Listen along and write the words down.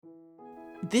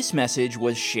This message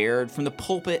was shared from the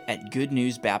pulpit at Good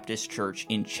News Baptist Church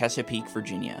in Chesapeake,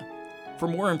 Virginia. For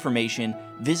more information,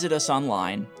 visit us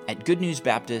online at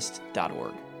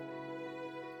goodnewsbaptist.org.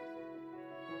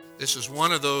 This is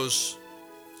one of those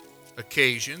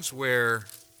occasions where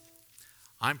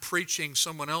I'm preaching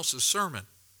someone else's sermon.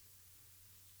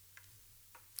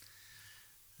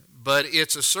 But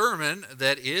it's a sermon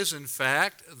that is, in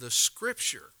fact, the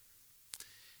Scripture.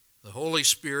 The Holy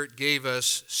Spirit gave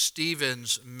us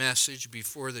Stephen's message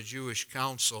before the Jewish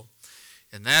council,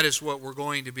 and that is what we're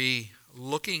going to be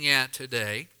looking at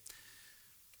today.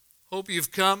 Hope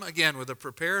you've come again with a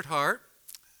prepared heart,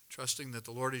 trusting that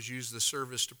the Lord has used the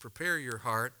service to prepare your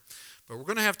heart. But we're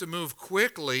going to have to move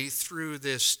quickly through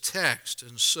this text,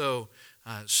 and so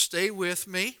stay with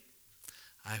me.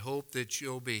 I hope that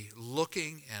you'll be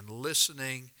looking and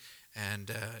listening.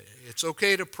 And it's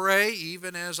okay to pray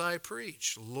even as I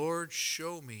preach. Lord,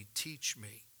 show me, teach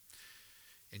me.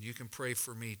 And you can pray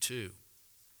for me too.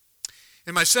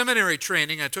 In my seminary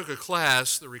training, I took a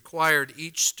class that required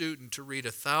each student to read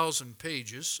 1,000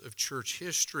 pages of church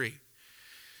history.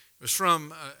 It was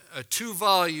from a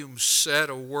 2-volume set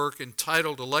of work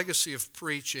entitled A Legacy of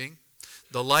Preaching,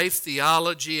 The Life,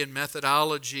 Theology, and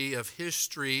Methodology of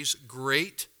History's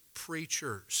Great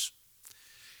Preachers.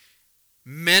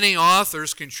 Many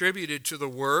authors contributed to the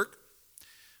work,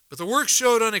 but the work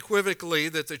showed unequivocally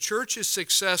that the church's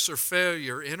success or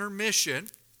failure in her mission,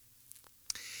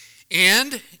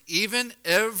 and even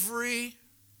every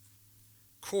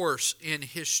course in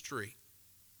history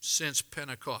since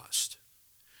Pentecost,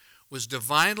 was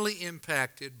divinely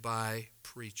impacted by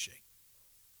preaching.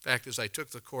 In fact, as I took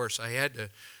the course, I had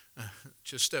to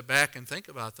just step back and think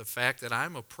about the fact that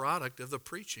I'm a product of the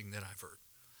preaching that I've heard,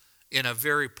 in a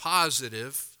very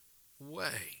positive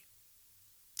way.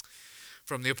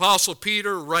 From the Apostle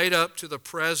Peter right up to the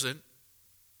present,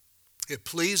 it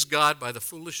pleased God by the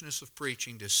foolishness of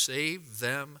preaching to save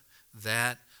them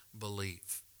that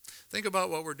believe. Think about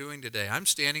what we're doing today. I'm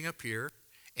standing up here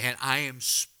and I am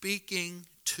speaking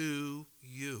to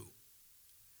you.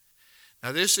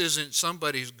 Now, this isn't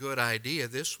somebody's good idea.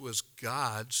 This was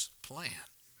God's plan.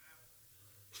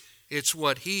 It's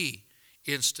what He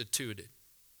instituted.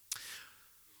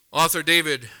 Author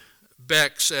David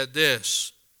Beck said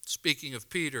this, speaking of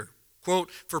Peter, quote,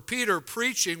 "For Peter,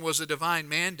 preaching was a divine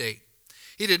mandate.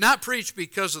 He did not preach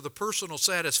because of the personal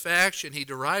satisfaction he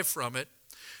derived from it,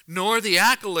 nor the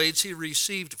accolades he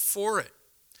received for it.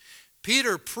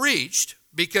 Peter preached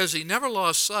because he never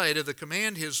lost sight of the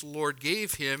command his Lord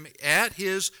gave him at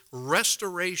his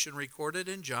restoration recorded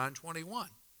in John 21.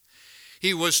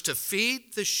 He was to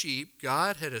feed the sheep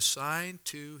God had assigned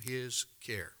to his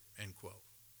care," end quote.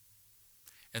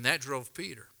 And that drove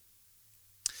Peter.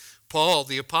 Paul,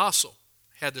 the apostle,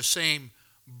 had the same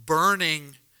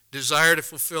burning desire to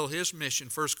fulfill his mission.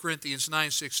 1 Corinthians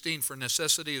 9:16, "For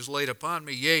necessity is laid upon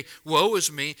me, yea, woe is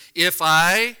me, if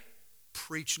I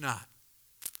preach not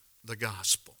the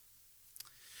gospel."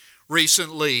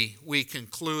 Recently, we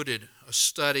concluded a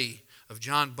study of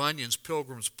John Bunyan's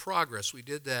Pilgrim's Progress. We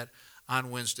did that on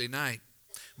Wednesday night.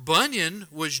 Bunyan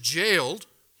was jailed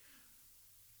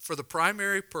for the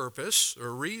primary purpose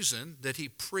or reason that he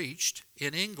preached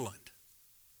in England.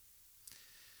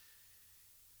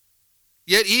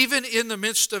 Yet even in the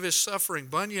midst of his suffering,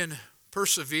 Bunyan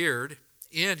persevered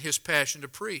in his passion to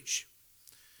preach.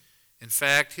 In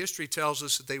fact, history tells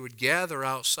us that they would gather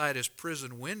outside his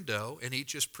prison window and he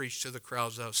just preached to the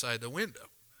crowds outside the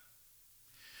window.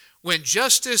 When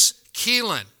Justice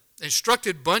Keelan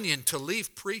instructed Bunyan to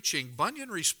leave preaching,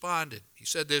 Bunyan responded. He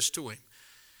said this to him.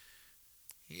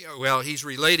 Well, he's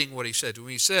relating what he said to him.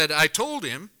 He said, "I told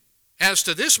him, as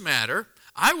to this matter,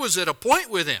 I was at a point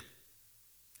with him."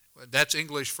 That's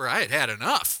English for I had had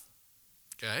enough.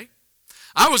 Okay?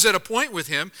 "I was at a point with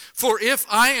him, for if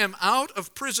I am out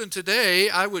of prison today,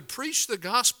 I would preach the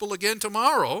gospel again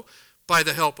tomorrow by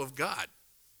the help of God."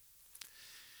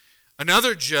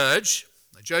 Another judge,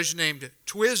 a judge named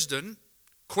Twisden,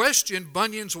 questioned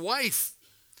Bunyan's wife,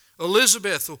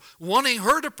 Elizabeth, wanting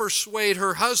her to persuade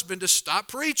her husband to stop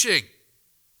preaching.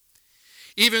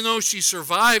 Even though she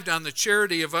survived on the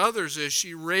charity of others as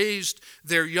she raised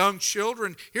their young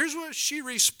children, here's what she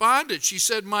responded. She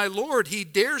said, "My Lord, he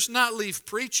dares not leave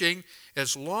preaching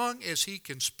as long as he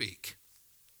can speak."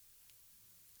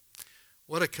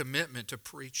 What a commitment to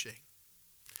preaching.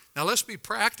 Now let's be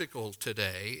practical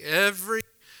today. Every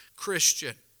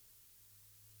Christian,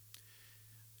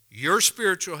 your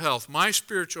spiritual health, my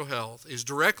spiritual health, is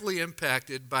directly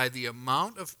impacted by the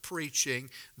amount of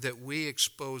preaching that we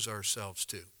expose ourselves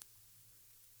to.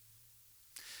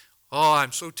 Oh,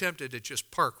 I'm so tempted to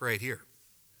just park right here.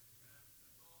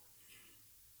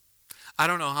 I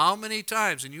don't know how many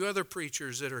times, and you other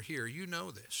preachers that are here, you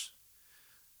know this.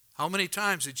 How many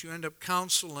times did you end up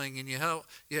counseling and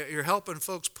you're helping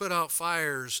folks put out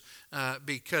fires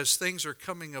because things are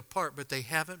coming apart, but they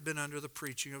haven't been under the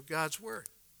preaching of God's Word?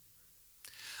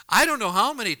 I don't know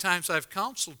how many times I've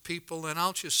counseled people, and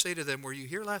I'll just say to them, were you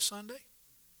here last Sunday?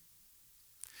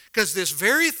 Because this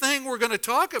very thing we're going to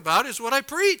talk about is what I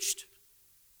preached.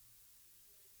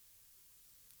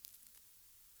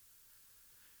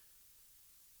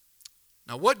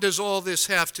 Now, what does all this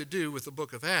have to do with the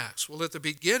book of Acts? Well, at the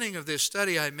beginning of this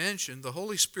study I mentioned the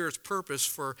Holy Spirit's purpose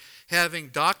for having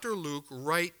Dr. Luke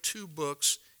write 2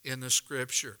 books in the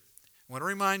Scripture. I want to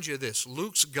remind you of this.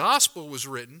 Luke's gospel was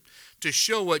written to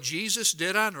show what Jesus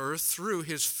did on earth through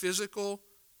his physical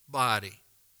body,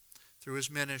 through his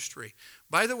ministry.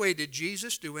 By the way, did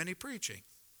Jesus do any preaching?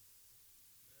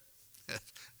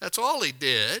 That's all he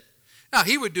did. Now,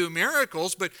 he would do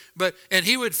miracles, and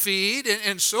he would feed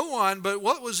and so on, but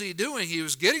what was he doing? He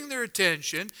was getting their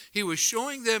attention. He was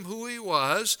showing them who he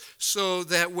was so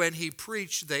that when he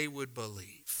preached, they would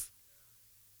believe.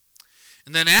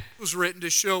 And then Acts was written to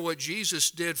show what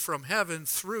Jesus did from heaven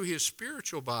through his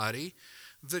spiritual body,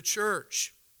 the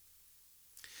church.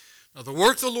 Now, the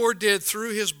work the Lord did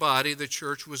through his body, the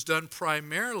church, was done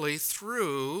primarily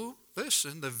through,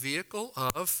 listen, the vehicle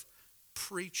of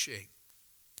preaching.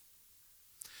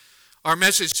 Our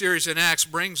message series in Acts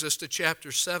brings us to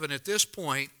chapter 7. At this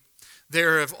point,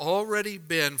 there have already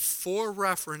been 4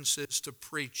 references to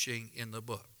preaching in the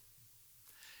book.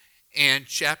 And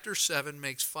chapter 7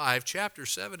 makes 5. Chapter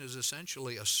 7 is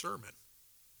essentially a sermon.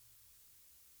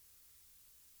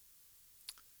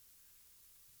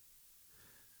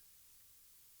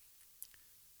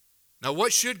 Now,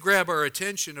 what should grab our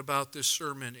attention about this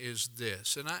sermon is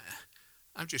this. And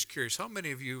I'm just curious, how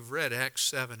many of you have read Acts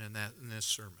 7 in this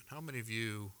sermon? How many of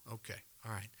you? Okay,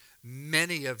 all right.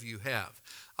 Many of you have.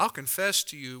 I'll confess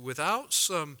to you, without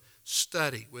some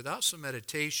study, without some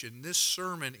meditation, this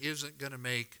sermon isn't going to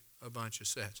make a bunch of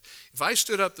sense. If I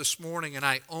stood up this morning and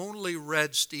I only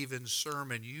read Stephen's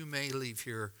sermon, you may leave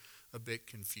here a bit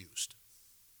confused.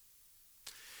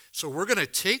 So we're going to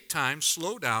take time,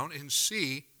 slow down, and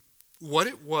see what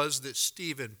it was that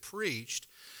Stephen preached,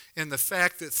 and the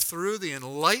fact that through the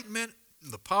enlightenment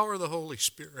and the power of the Holy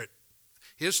Spirit,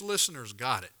 his listeners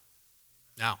got it.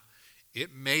 Now,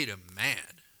 it made them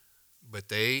mad, but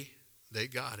they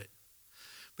got it.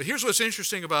 But here's what's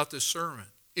interesting about this sermon.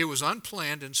 It was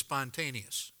unplanned and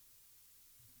spontaneous.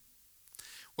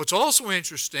 What's also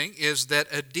interesting is that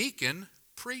a deacon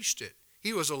preached it.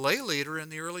 He was a lay leader in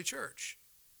the early church.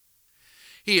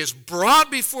 He is brought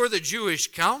before the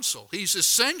Jewish council. He's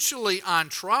essentially on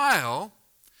trial.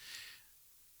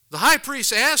 The high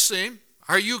priest asks him,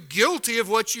 "Are you guilty of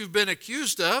what you've been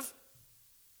accused of?"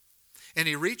 And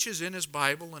he reaches in his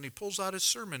Bible and he pulls out his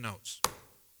sermon notes.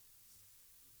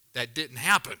 That didn't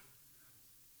happen.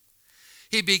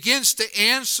 He begins to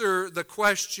answer the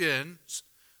questions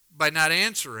by not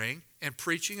answering and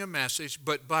preaching a message,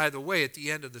 but by the way, at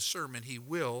the end of the sermon,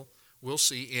 we'll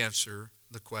see, answer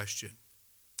the question.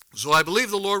 So I believe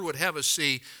the Lord would have us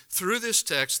see through this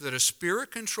text that a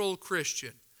Spirit-controlled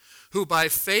Christian who by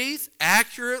faith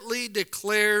accurately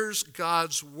declares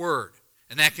God's word,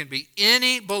 and that can be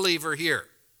any believer here,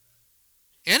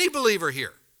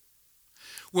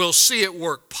 will see it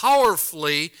work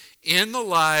powerfully in the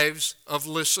lives of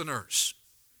listeners.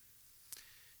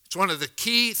 It's one of the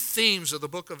key themes of the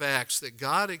book of Acts that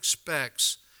God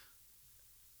expects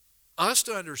us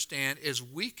to understand as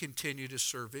we continue to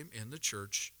serve him in the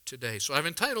church today. So I've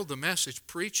entitled the message,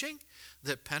 Preaching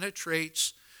That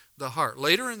Penetrates the Heart.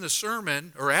 Later in the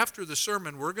sermon, or after the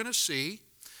sermon, we're going to see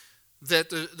that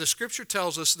the scripture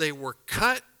tells us they were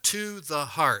cut to the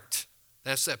heart.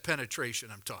 That's that penetration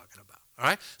I'm talking about. All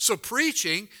right? So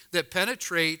preaching that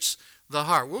penetrates the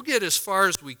heart. We'll get as far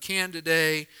as we can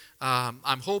today.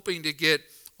 I'm hoping to get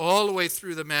all the way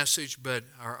through the message, but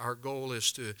our goal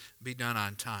is to be done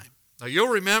on time. Now, you'll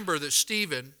remember that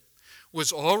Stephen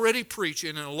was already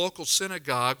preaching in a local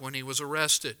synagogue when he was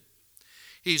arrested.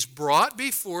 He's brought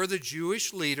before the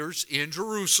Jewish leaders in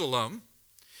Jerusalem,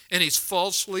 and he's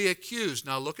falsely accused.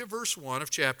 Now, look at verse 1 of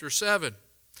chapter 7.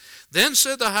 Then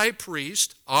said the high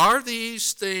priest, "Are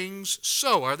these things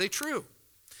so? Are they true?"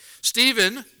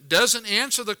 Stephen doesn't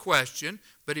answer the question,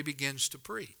 but he begins to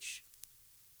preach.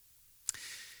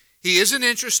 He isn't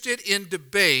interested in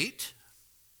debate.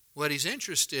 What he's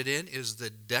interested in is the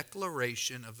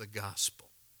declaration of the gospel.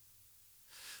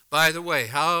 By the way,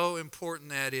 how important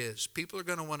that is. People are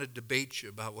going to want to debate you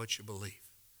about what you believe.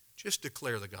 Just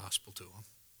declare the gospel to them.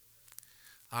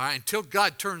 All right, until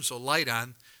God turns the light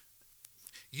on,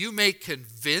 You may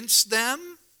convince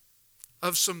them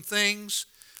of some things,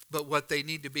 but what they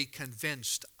need to be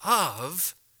convinced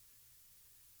of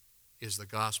is the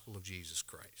gospel of Jesus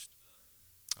Christ.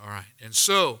 All right, and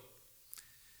so,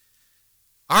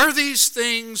 are these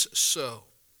things so?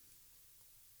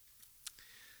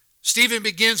 Stephen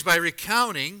begins by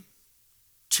recounting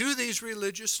to these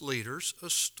religious leaders a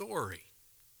story.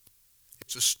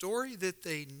 It's a story that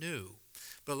they knew,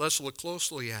 but let's look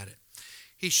closely at it.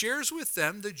 He shares with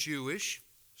them the Jewish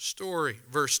story.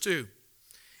 Verse 2,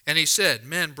 and he said,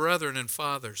 men, brethren, and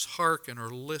fathers, hearken or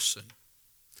listen.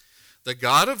 The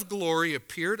God of glory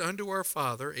appeared unto our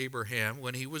father Abraham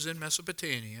when he was in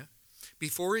Mesopotamia,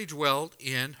 before he dwelt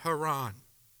in Haran,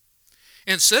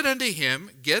 and said unto him,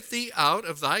 get thee out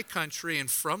of thy country and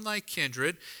from thy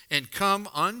kindred, and come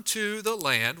unto the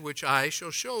land which I shall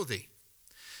show thee.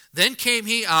 Then came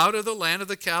he out of the land of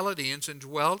the Chaldeans and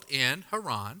dwelt in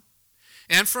Haran.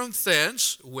 And from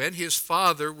thence, when his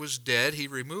father was dead, he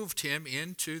removed him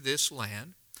into this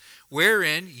land,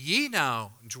 wherein ye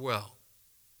now dwell.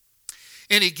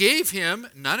 And he gave him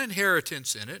none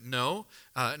inheritance in it, no,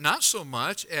 not so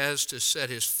much as to set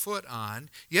his foot on,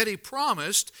 yet he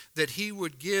promised that he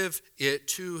would give it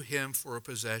to him for a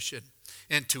possession,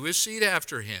 and to his seed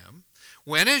after him,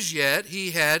 when as yet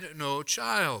he had no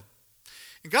child.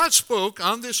 And God spoke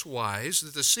on this wise,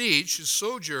 that the seed should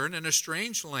sojourn in a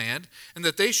strange land, and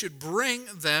that they should bring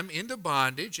them into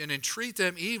bondage, and entreat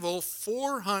them evil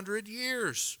 400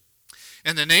 years.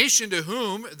 And the nation to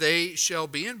whom they shall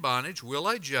be in bondage will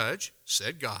I judge,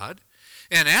 said God.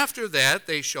 And after that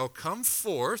they shall come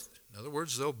forth, in other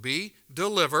words, they'll be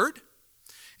delivered,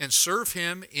 and serve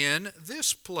him in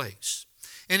this place.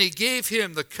 And he gave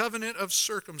him the covenant of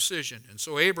circumcision. And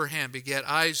so Abraham begat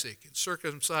Isaac, and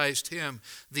circumcised him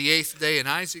the 8th day. And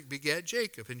Isaac begat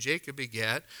Jacob, and Jacob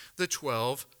begat the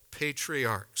 12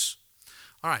 patriarchs.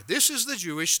 All right, this is the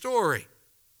Jewish story.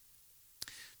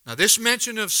 Now, this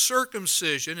mention of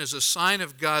circumcision as a sign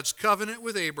of God's covenant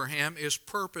with Abraham is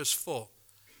purposeful.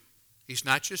 He's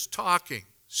not just talking.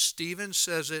 Stephen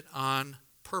says it on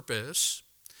purpose.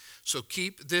 So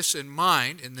keep this in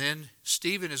mind, and then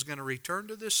Stephen is going to return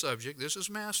to this subject. This is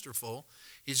masterful.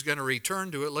 He's going to return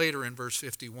to it later in verse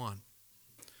 51.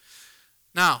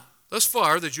 Now, thus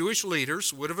far, the Jewish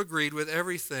leaders would have agreed with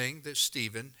everything that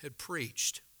Stephen had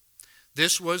preached.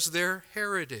 This was their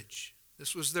heritage.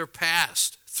 This was their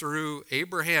past through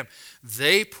Abraham.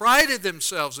 They prided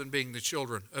themselves in being the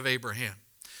children of Abraham.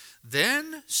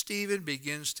 Then Stephen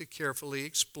begins to carefully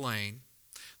explain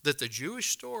that the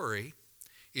Jewish story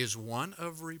is one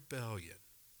of rebellion.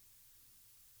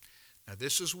 Now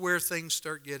this is where things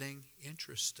start getting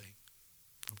interesting.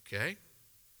 Okay?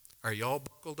 Are you all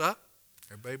buckled up?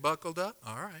 Everybody buckled up?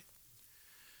 All right.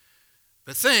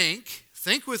 But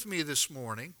think with me this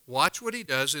morning. Watch what he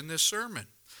does in this sermon.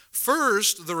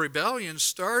 First, the rebellion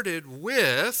started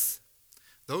with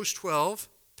those 12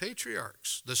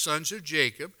 patriarchs, the sons of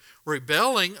Jacob,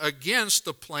 rebelling against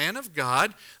the plan of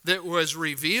God that was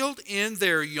revealed in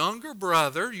their younger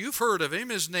brother. You've heard of him.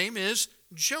 His name is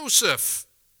Joseph.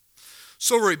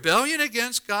 So rebellion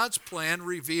against God's plan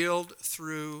revealed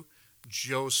through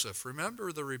Joseph.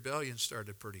 Remember, the rebellion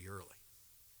started pretty early.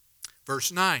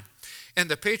 Verse 9, and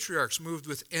the patriarchs moved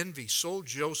with envy, sold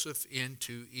Joseph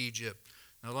into Egypt.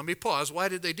 Now let me pause. Why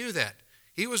did they do that?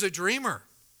 He was a dreamer.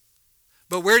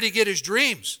 But where did he get his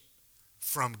dreams?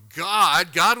 From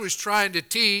God. God was trying to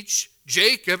teach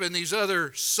Jacob and these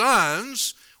other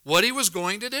sons what he was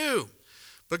going to do.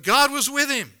 But God was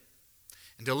with him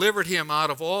and delivered him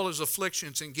out of all his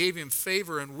afflictions and gave him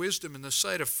favor and wisdom in the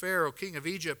sight of Pharaoh, king of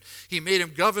Egypt. He made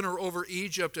him governor over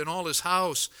Egypt and all his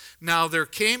house. Now there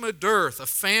came a dearth, a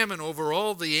famine over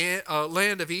all the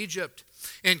land of Egypt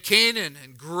and Canaan,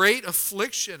 and great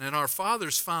affliction, and our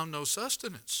fathers found no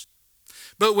sustenance.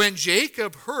 But when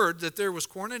Jacob heard that there was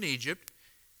corn in Egypt,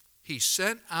 he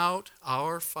sent out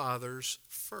our fathers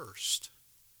first.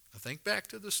 Now think back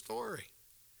to the story.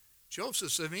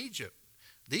 Joseph's in Egypt.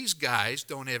 These guys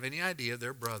don't have any idea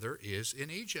their brother is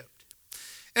in Egypt.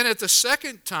 And at the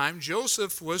second time,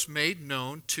 Joseph was made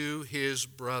known to his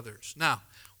brothers. Now,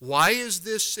 why is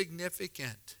this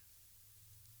significant?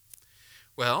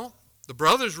 Well, the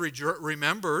brothers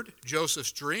remembered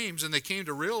Joseph's dreams, and they came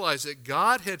to realize that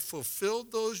God had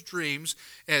fulfilled those dreams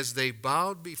as they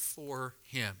bowed before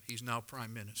him. He's now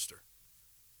prime minister.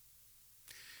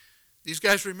 These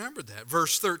guys remembered that.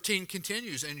 Verse 13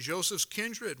 continues, and Joseph's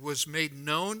kindred was made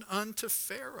known unto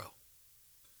Pharaoh.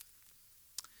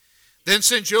 Then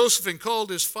sent Joseph and called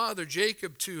his father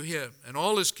Jacob to him, and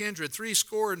all his kindred,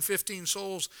 75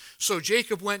 souls. So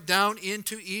Jacob went down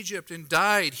into Egypt and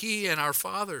died, he and our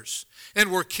fathers, and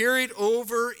were carried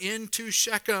over into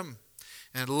Shechem,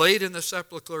 and laid in the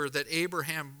sepulchre that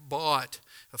Abraham bought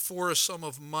for a sum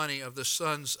of money of the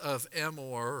sons of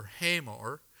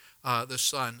Hamor, the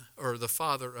son or the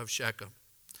father of Shechem.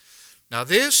 Now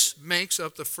this makes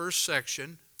up the first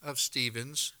section of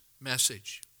Stephen's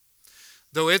message.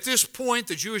 Though at this point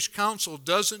the Jewish council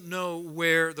doesn't know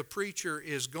where the preacher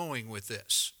is going with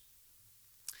this.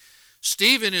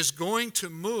 Stephen is going to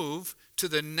move to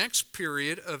the next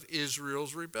period of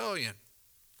Israel's rebellion.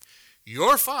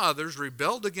 Your fathers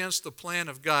rebelled against the plan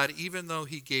of God even though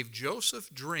he gave Joseph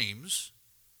dreams.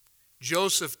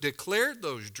 Joseph declared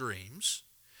those dreams.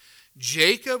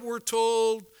 Jacob, we're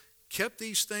told, kept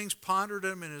these things, pondered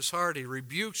them in his heart. He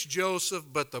rebukes Joseph,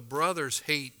 but the brothers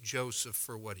hate Joseph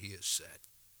for what he has said.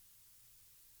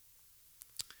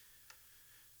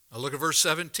 Now look at verse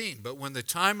 17. But when the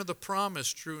time of the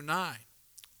promise drew nigh,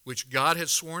 which God had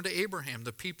sworn to Abraham,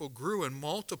 the people grew and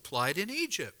multiplied in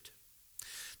Egypt.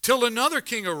 Till another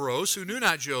king arose who knew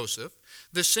not Joseph.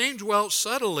 The same dwelt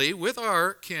subtly with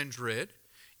our kindred,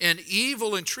 and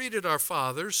evil entreated our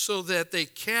fathers, so that they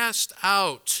cast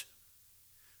out.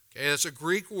 Okay, that's a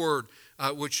Greek word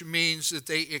which means that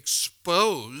they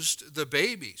exposed the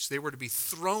babies. They were to be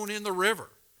thrown in the river.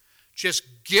 Just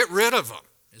get rid of them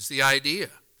is the idea.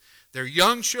 Their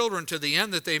young children to the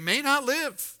end that they may not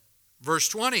live. Verse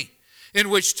 20, in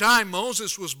which time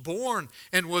Moses was born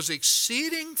and was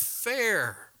exceeding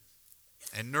fair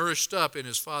and nourished up in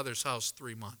his father's house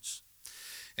 3 months.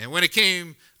 And when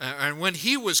when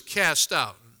he was cast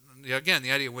out, again,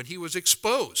 the idea when he was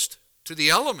exposed to the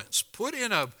elements, put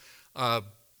in a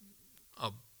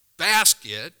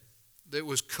basket that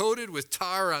was coated with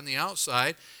tar on the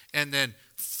outside, and then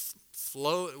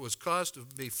it was caused to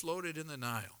be floated in the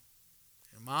Nile.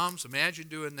 And moms, imagine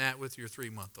doing that with your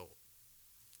 3-month-old.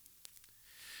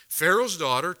 Pharaoh's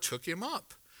daughter took him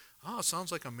up. Oh, it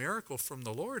sounds like a miracle from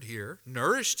the Lord here.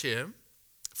 Nourished him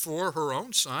for her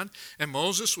own son. And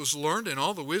Moses was learned in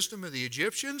all the wisdom of the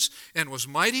Egyptians and was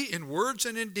mighty in words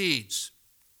and in deeds.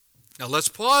 Now let's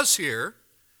pause here.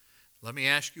 Let me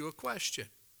ask you a question.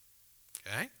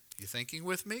 Okay? You thinking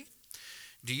with me?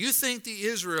 Do you think the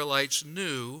Israelites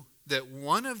knew that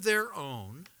one of their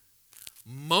own,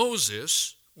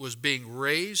 Moses, was being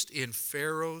raised in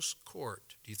Pharaoh's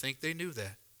court? Do you think they knew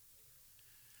that?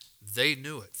 They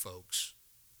knew it, folks.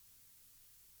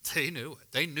 They knew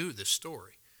it. They knew the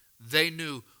story. They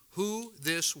knew who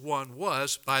this one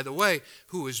was, by the way,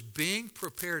 who was being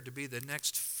prepared to be the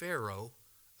next Pharaoh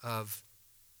of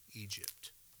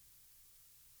Egypt.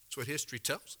 That's what history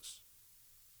tells us.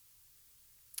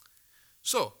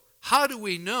 So, how do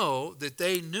we know that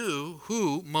they knew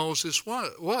who Moses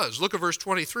was? Look at verse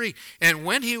 23. And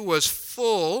when he was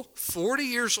full 40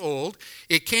 years old,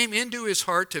 it came into his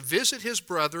heart to visit his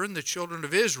brethren, the children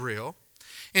of Israel.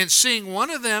 And seeing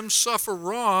one of them suffer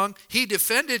wrong, he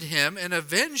defended him and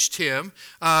avenged him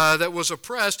that was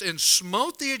oppressed and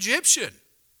smote the Egyptian.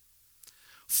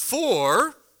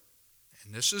 For,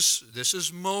 and this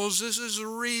is Moses'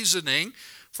 reasoning,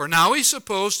 for now he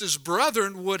supposed his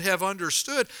brethren would have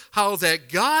understood how that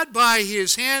God by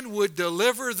his hand would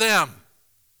deliver them.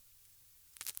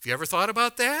 Have you ever thought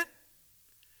about that?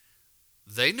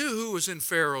 They knew who was in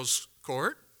Pharaoh's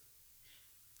court.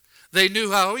 They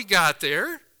knew how he got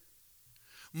there.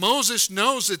 Moses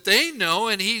knows that they know,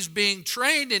 and he's being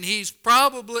trained, and he's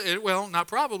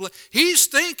he's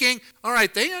thinking, all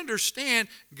right, they understand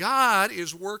God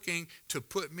is working to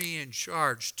put me in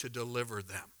charge to deliver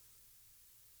them.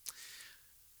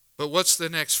 But what's the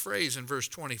next phrase in verse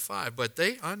 25? But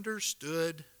they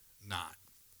understood not.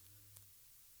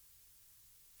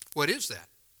 What is that?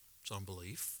 It's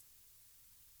unbelief.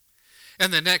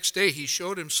 And the next day he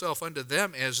showed himself unto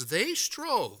them as they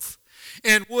strove,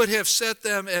 and would have set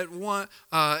them at one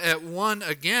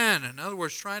again. In other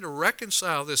words, trying to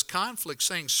reconcile this conflict,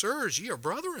 saying, Sirs, ye are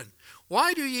brethren.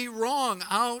 Why do ye wrong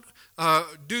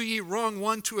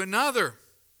one to another?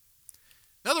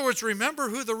 In other words, remember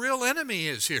who the real enemy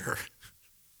is here.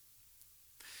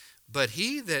 But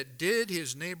he that did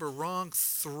his neighbor wrong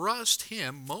thrust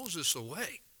him, Moses,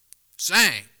 away,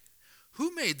 saying,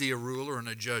 Who made thee a ruler and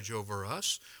a judge over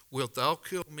us? Wilt thou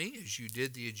kill me as you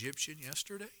did the Egyptian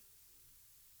yesterday?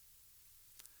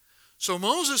 So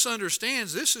Moses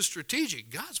understands this is strategic.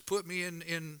 God's put me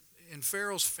in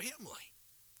Pharaoh's family.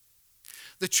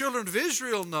 The children of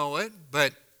Israel know it,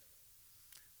 but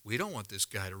we don't want this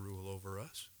guy to rule over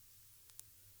us.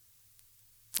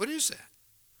 What is that?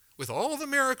 With all the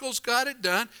miracles God had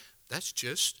done, that's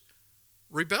just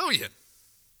rebellion.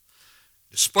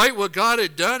 Despite what God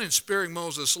had done in sparing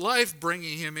Moses' life,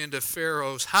 bringing him into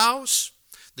Pharaoh's house,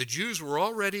 the Jews were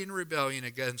already in rebellion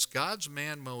against God's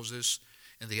man Moses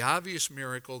and the obvious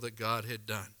miracle that God had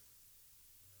done.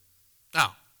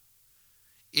 Now,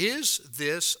 is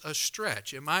this a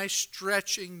stretch? Am I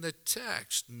stretching the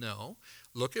text? No.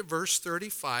 Look at verse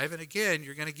 35, and again,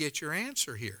 you're going to get your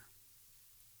answer here.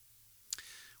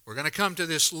 We're going to come to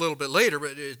this a little bit later,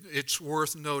 but it's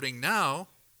worth noting now.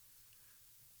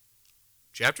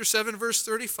 Chapter 7, verse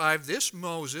 35, this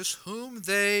Moses, whom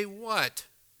they what?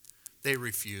 They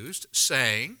refused,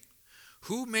 saying,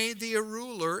 who made thee a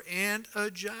ruler and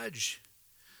a judge?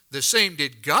 The same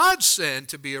did God send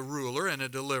to be a ruler and a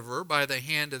deliverer by the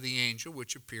hand of the angel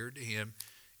which appeared to him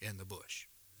in the bush.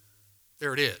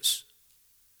 There it is.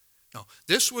 No,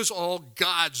 this was all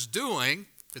God's doing,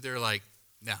 but they're like,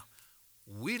 no,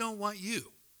 we don't want you.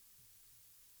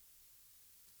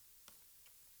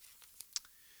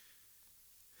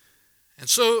 And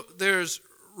so there's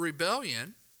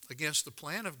rebellion against the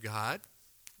plan of God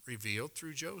revealed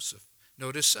through Joseph.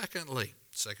 Notice secondly,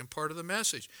 second part of the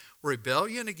message,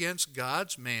 rebellion against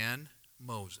God's man,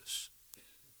 Moses.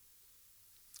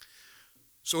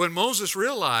 So when Moses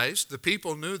realized the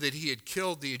people knew that he had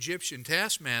killed the Egyptian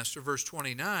taskmaster, verse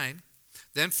 29,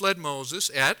 then fled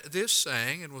Moses at this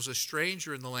saying and was a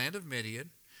stranger in the land of Midian,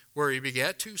 where he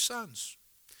begat 2 sons.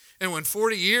 And when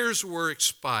 40 years were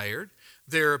expired,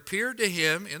 there appeared to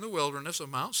him in the wilderness of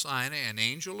Mount Sinai an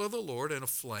angel of the Lord in a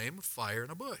flame of fire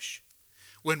in a bush.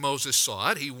 When Moses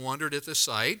saw it, he wondered at the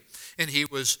sight,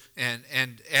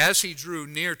 and as he drew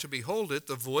near to behold it,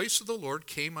 the voice of the Lord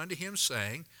came unto him,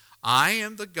 saying, I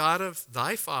am the God of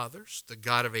thy fathers, the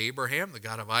God of Abraham, the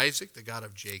God of Isaac, the God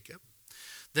of Jacob.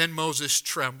 Then Moses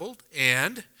trembled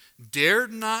and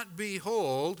dared not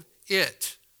behold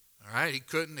it. All right,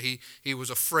 he was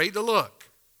afraid to look.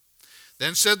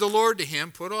 Then said the Lord to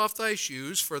him, put off thy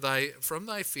shoes from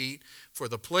thy feet, for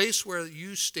the place where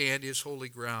you stand is holy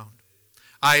ground.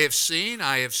 I have seen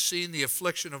the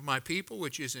affliction of my people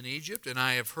which is in Egypt, and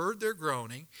I have heard their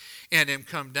groaning, and am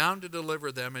come down to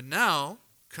deliver them. And now,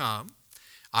 come,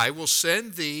 I will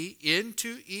send thee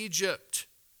into Egypt.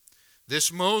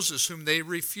 This Moses, whom they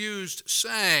refused,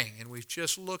 sang, and we've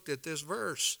just looked at this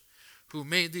verse, who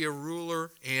made thee a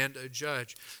ruler and a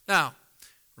judge. Now,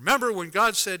 remember when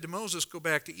God said to Moses, go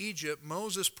back to Egypt,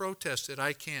 Moses protested,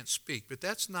 I can't speak. But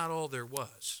that's not all there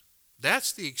was.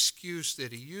 That's the excuse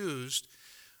that he used.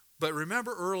 But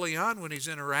remember early on when he's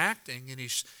interacting and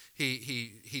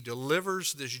he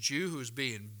delivers this Jew who's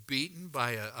being beaten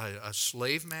by a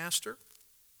slave master.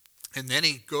 And then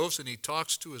he goes and he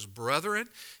talks to his brethren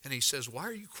and he says, why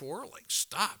are you quarreling?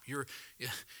 Stop. You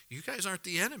guys aren't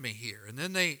the enemy here. And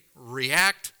then they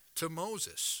react to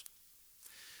Moses.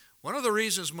 One of the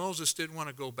reasons Moses didn't want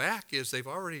to go back is they've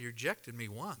already rejected me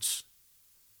once.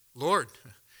 Lord,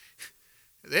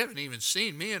 they haven't even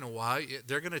seen me in a while.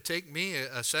 They're going to take me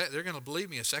they're going to believe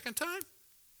me a second time?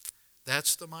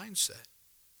 That's the mindset.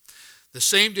 The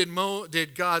same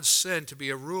did God send to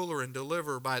be a ruler and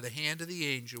deliverer by the hand of the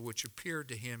angel which appeared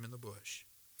to him in the bush.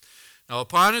 Now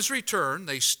upon his return,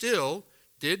 they still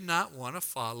did not want to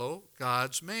follow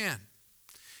God's man.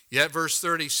 Yet verse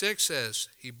 36 says,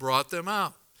 he brought them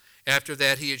out. After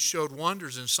that, he had showed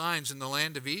wonders and signs in the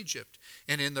land of Egypt,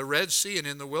 and in the Red Sea, and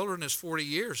in the wilderness 40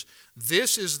 years.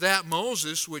 This is that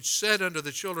Moses which said unto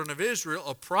the children of Israel,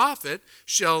 a prophet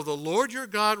shall the Lord your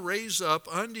God raise up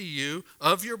unto you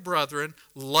of your brethren,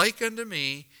 like unto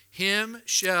me, him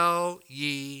shall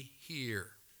ye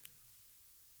hear.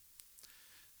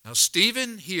 Now,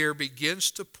 Stephen here begins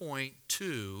to point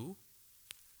to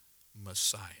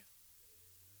Messiah.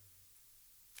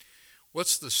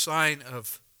 What's the sign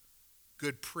of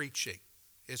good preaching?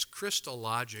 It's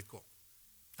Christological.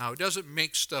 Now, it doesn't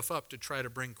make stuff up to try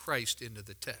to bring Christ into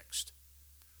the text.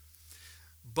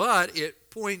 But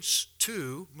it points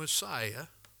to Messiah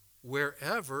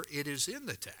wherever it is in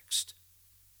the text.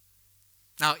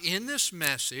 Now, in this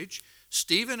message,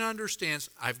 Stephen understands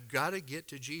I've got to get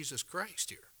to Jesus Christ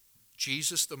here.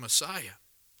 Jesus the Messiah.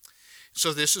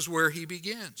 So this is where he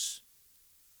begins.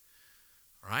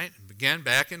 All right, again,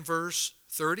 back in verse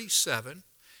 37.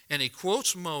 And he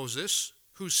quotes Moses,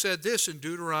 who said this in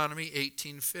Deuteronomy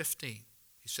 18:15.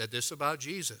 He said this about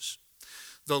Jesus.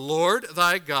 The Lord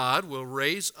thy God will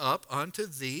raise up unto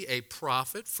thee a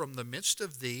prophet from the midst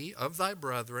of thee, of thy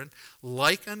brethren,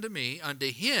 like unto me. Unto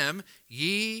him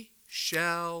ye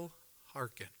shall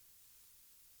hearken.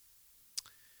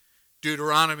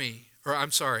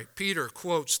 Peter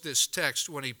quotes this text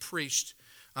when he preached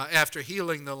after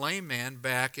healing the lame man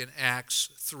back in Acts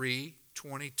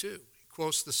 3:22.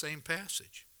 Quotes the same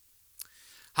passage.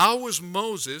 How was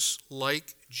Moses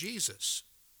like Jesus?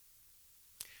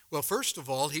 Well, first of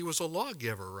all, he was a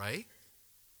lawgiver, right?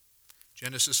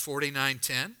 Genesis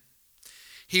 49:10.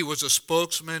 He was a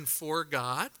spokesman for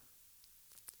God,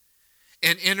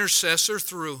 an intercessor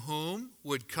through whom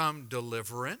would come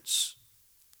deliverance.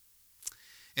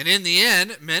 And in the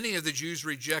end, many of the Jews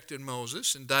rejected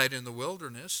Moses and died in the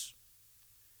wilderness.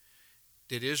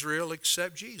 Did Israel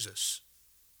accept Jesus?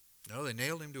 No, they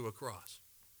nailed him to a cross.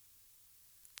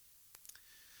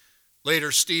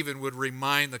 Later, Stephen would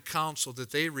remind the council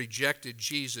that they rejected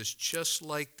Jesus just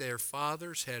like their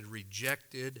fathers had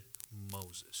rejected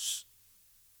Moses.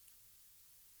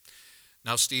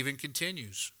 Now Stephen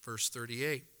continues, verse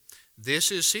 38.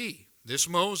 This is he, this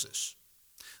Moses,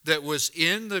 that was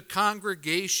in the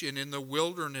congregation in the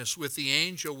wilderness with the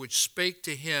angel which spake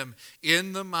to him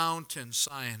in the mountain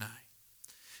Sinai.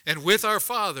 And with our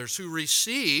fathers who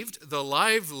received the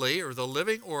lively or the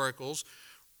living oracles.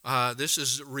 This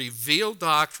is revealed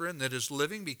doctrine that is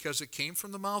living because it came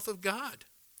from the mouth of God.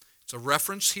 It's a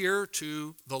reference here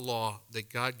to the law that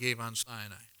God gave on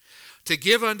Sinai. To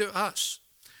give unto us,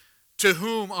 to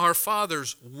whom our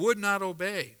fathers would not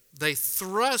obey. They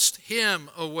thrust him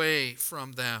away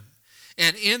from them,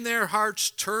 and in their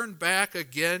hearts turned back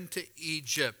again to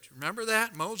Egypt. Remember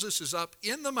that? Moses is up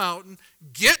in the mountain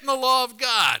getting the law of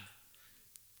God.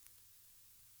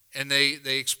 And they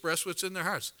express what's in their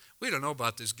hearts. We don't know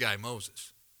about this guy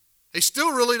Moses. They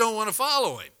still really don't want to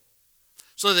follow him.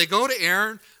 So they go to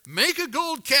Aaron, make a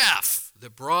gold calf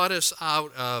that brought us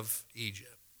out of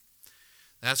Egypt.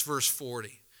 That's verse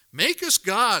 40. Make us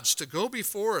gods to go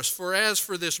before us, for as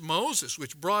for this Moses,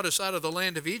 which brought us out of the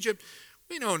land of Egypt,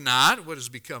 we know not what has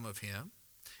become of him.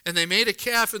 And they made a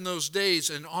calf in those days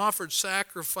and offered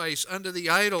sacrifice unto the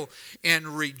idol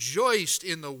and rejoiced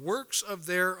in the works of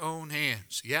their own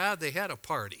hands. Yeah, they had a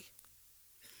party.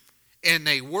 And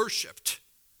they worshiped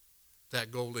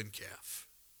that golden calf.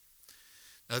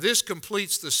 Now this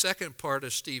completes the second part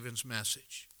of Stephen's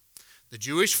message. The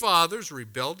Jewish fathers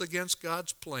rebelled against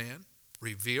God's plan,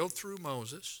 revealed through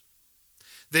Moses.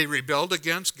 They rebelled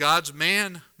against God's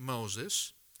man,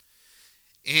 Moses.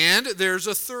 And there's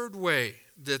a third way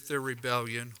that their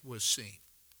rebellion was seen.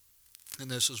 And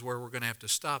this is where we're going to have to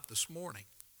stop this morning.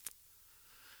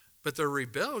 But their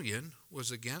rebellion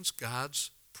was against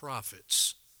God's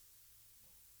prophets.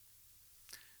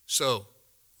 So,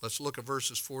 let's look at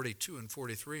verses 42 and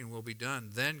 43 and we'll be done.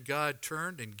 Then God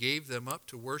turned and gave them up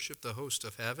to worship the host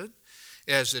of heaven,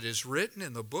 as it is written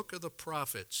in the book of the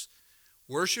prophets.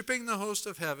 Worshiping the host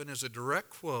of heaven is a direct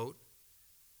quote.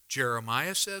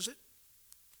 Jeremiah says it.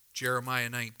 Jeremiah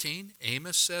 19.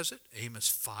 Amos says it. Amos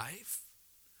 5.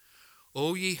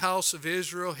 O ye house of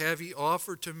Israel, have ye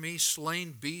offered to me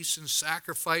slain beasts and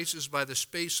sacrifices by the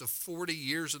space of 40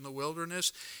 years in the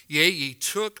wilderness? Yea, ye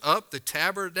took up the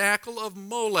tabernacle of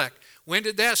Molech. When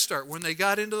did that start? When they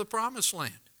got into the promised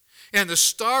land. And the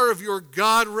star of your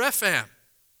God Rephaim.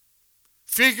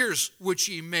 Figures which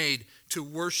ye made to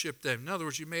worship them. In other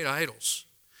words, you made idols.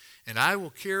 And I will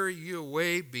carry you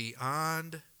away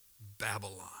beyond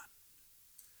Babylon.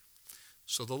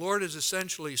 So the Lord is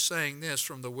essentially saying this: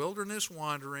 from the wilderness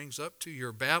wanderings up to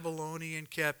your Babylonian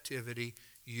captivity,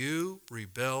 you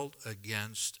rebelled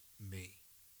against me.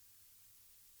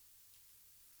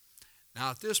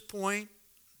 Now at this point,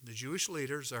 the Jewish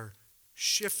leaders are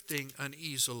shifting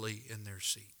uneasily in their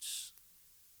seats.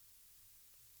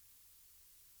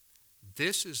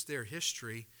 This is their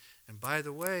history. And by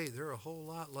the way, they're a whole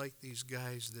lot like these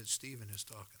guys that Stephen is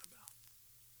talking about.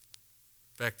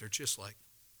 In fact, they're just like them.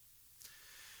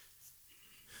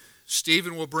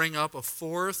 Stephen will bring up a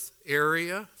fourth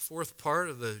part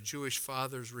of the Jewish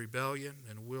fathers' rebellion,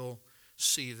 and we'll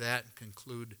see that and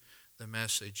conclude the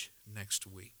message next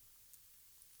week.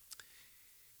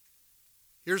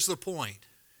 Here's the point,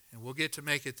 and we'll get to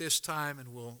make it this time,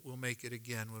 and we'll make it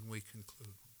again when we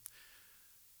conclude.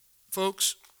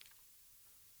 Folks,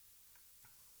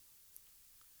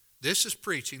 this is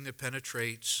preaching that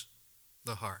penetrates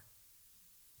the heart.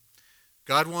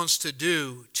 God wants to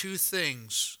do two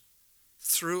things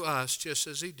through us, just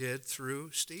as he did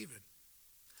through Stephen.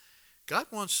 God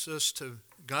wants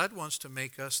to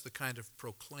make us the kind of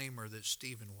proclaimer that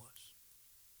Stephen was.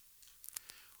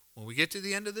 When we get to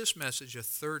the end of this message a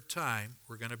third time,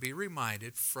 we're going to be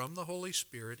reminded from the Holy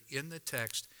Spirit in the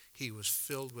text, he was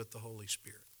filled with the Holy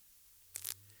Spirit.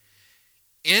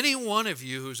 Any one of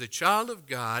you who's a child of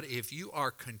God, if you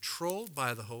are controlled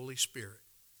by the Holy Spirit,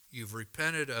 you've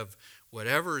repented of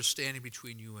whatever is standing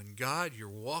between you and God, you're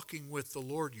walking with the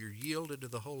Lord, you're yielded to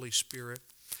the Holy Spirit.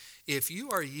 If you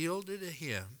are yielded to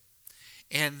him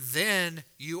And then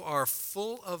you are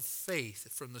full of faith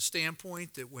from the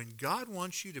standpoint that when God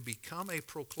wants you to become a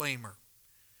proclaimer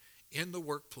in the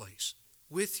workplace,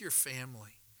 with your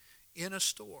family, in a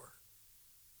store,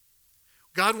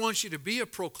 God wants you to be a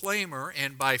proclaimer,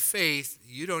 and by faith,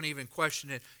 you don't even question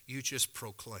it, you just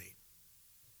proclaim.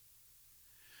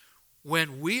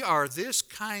 When we are this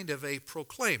kind of a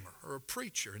proclaimer or a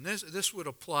preacher, and this would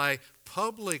apply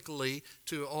publicly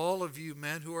to all of you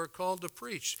men who are called to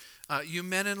preach, you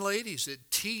men and ladies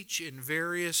that teach in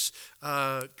various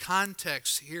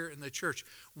contexts here in the church,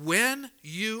 when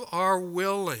you are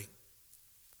willing,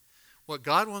 what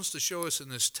God wants to show us in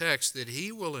this text, that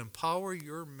He will empower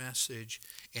your message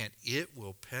and it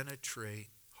will penetrate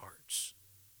hearts.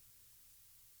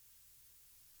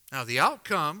 Now the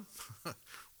outcome,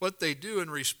 what they do in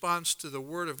response to the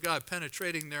Word of God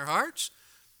penetrating their hearts,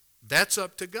 that's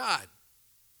up to God.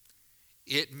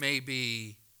 It may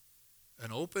be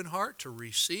an open heart to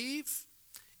receive.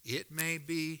 It may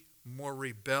be more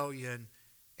rebellion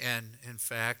and, in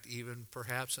fact, even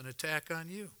perhaps an attack on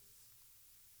you.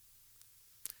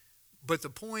 But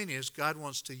the point is, God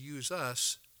wants to use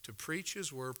us to preach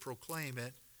His Word, proclaim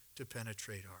it, to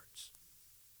penetrate hearts.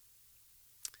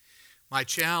 My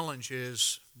challenge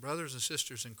is, brothers and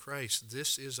sisters in Christ,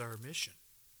 this is our mission.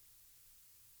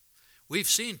 We've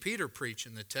seen Peter preach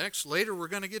in the text. Later we're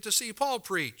going to get to see Paul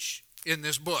preach in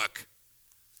this book.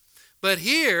 But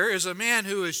here is a man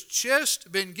who has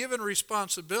just been given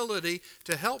responsibility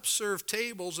to help serve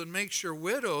tables and make sure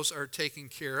widows are taken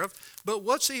care of. But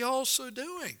what's he also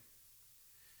doing?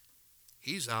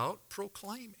 He's out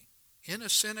proclaiming. In a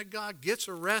synagogue, gets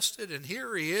arrested, and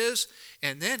here he is,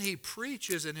 and then he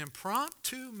preaches an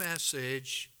impromptu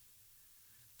message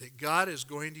that God is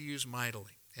going to use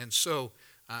mightily. And so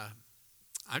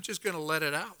I'm just going to let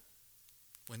it out.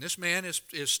 When this man is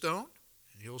stoned,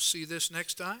 and you'll see this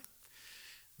next time,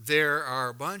 there are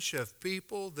a bunch of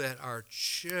people that are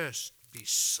just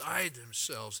beside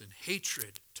themselves in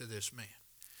hatred to this man.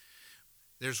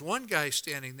 There's one guy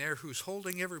standing there who's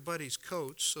holding everybody's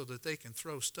coats so that they can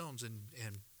throw stones and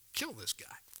kill this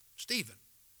guy, Stephen.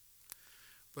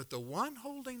 But the one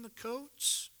holding the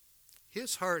coats,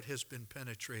 his heart has been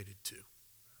penetrated too.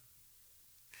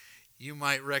 You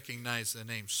might recognize the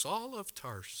name Saul of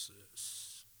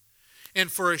Tarsus.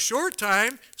 And for a short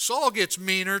time, Saul gets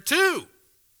meaner too.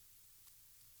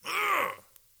 Ugh,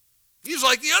 he's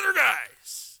like the other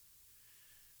guys.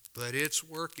 But it's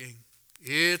working.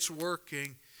 It's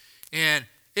working, and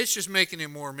it's just making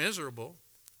him more miserable.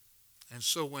 And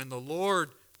so when the Lord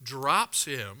drops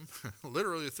him,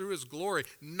 literally through His glory,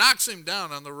 knocks him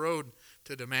down on the road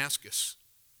to Damascus,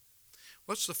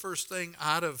 what's the first thing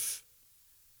out of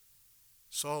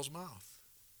Saul's mouth?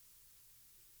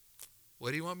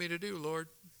 What do you want me to do, Lord?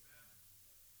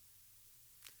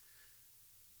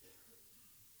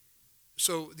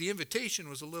 So the invitation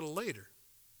was a little later,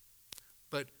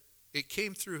 but it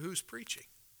came through who's preaching?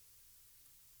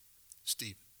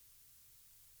 Stephen.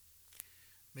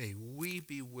 May we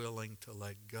be willing to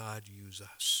let God use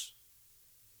us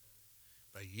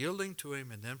by yielding to Him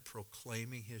and then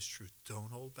proclaiming His truth.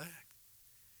 Don't hold back.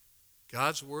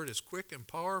 God's Word is quick and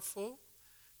powerful,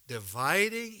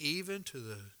 dividing even to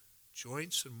the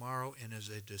joints and marrow, and is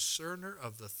a discerner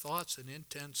of the thoughts and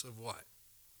intents of what?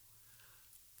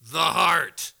 The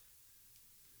heart.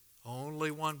 Only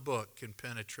one book can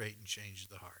penetrate and change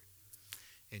the heart.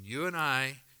 And you and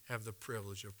I have the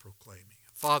privilege of proclaiming it.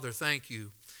 Father, thank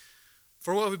you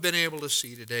for what we've been able to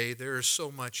see today. There is so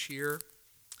much here.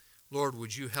 Lord,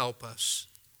 would you help us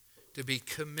to be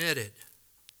committed,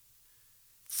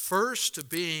 first to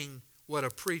being what a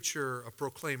preacher, a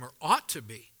proclaimer ought to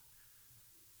be,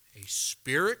 a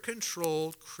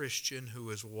Spirit-controlled Christian who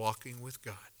is walking with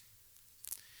God.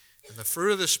 And the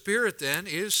fruit of the Spirit then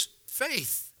is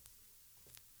faith.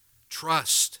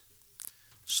 Trust,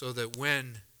 so that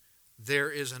when there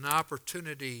is an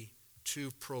opportunity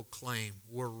to proclaim,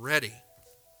 we're ready,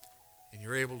 and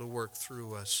you're able to work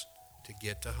through us to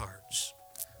get to hearts.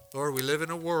 Lord, we live in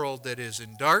a world that is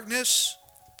in darkness.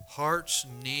 Hearts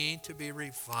need to be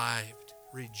revived,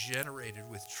 regenerated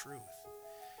with truth.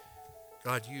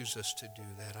 God, use us to do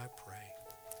that, I pray.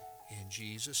 In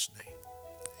Jesus' name,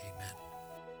 amen.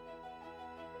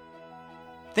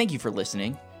 Thank you for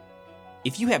listening.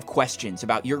 If you have questions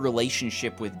about your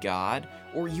relationship with God,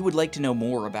 or you would like to know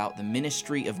more about the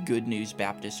ministry of Good News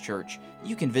Baptist Church,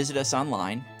 you can visit us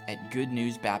online at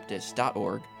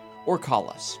goodnewsbaptist.org or call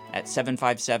us at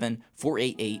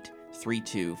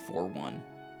 757-488-3241.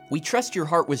 We trust your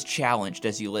heart was challenged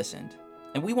as you listened,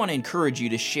 and we want to encourage you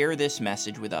to share this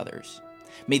message with others.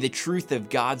 May the truth of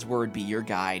God's Word be your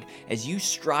guide as you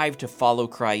strive to follow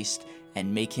Christ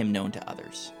and make him known to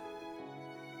others.